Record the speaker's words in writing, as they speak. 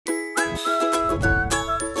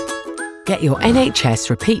Get your NHS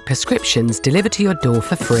repeat prescriptions delivered to your door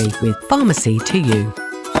for free with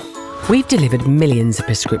Pharmacy2U. We've delivered millions of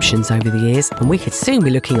prescriptions over the years, and we could soon be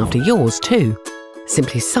looking after yours too.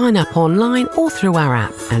 Simply sign up online or through our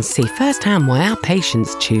app and see firsthand why our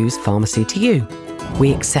patients choose Pharmacy2U.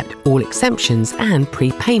 We accept all exemptions and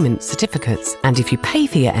prepayment certificates, and if you pay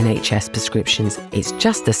for your NHS prescriptions, it's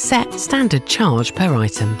just a set standard charge per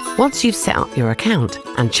item. Once you've set up your account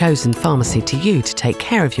and chosen Pharmacy2U to take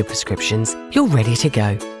care of your prescriptions, you're ready to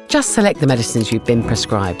go. Just select the medicines you've been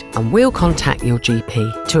prescribed and we'll contact your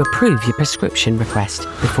GP to approve your prescription request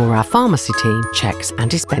before our pharmacy team checks and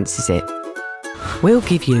dispenses it. We'll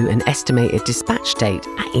give you an estimated dispatch date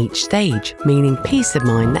at each stage, meaning peace of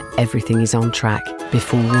mind that everything is on track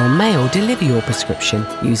before we'll mail deliver your prescription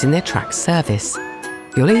using their track service.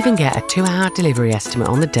 You'll even get a 2-hour delivery estimate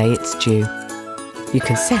on the day it's due. You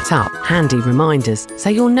can set up handy reminders so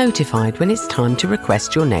you're notified when it's time to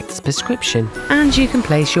request your next prescription. And you can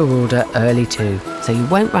place your order early too, so you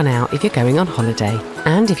won't run out if you're going on holiday.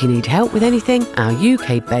 And if you need help with anything, our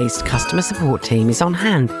UK-based customer support team is on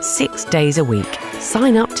hand 6 days a week.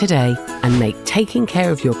 Sign up today and make taking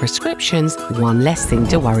care of your prescriptions one less thing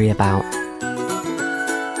to worry about.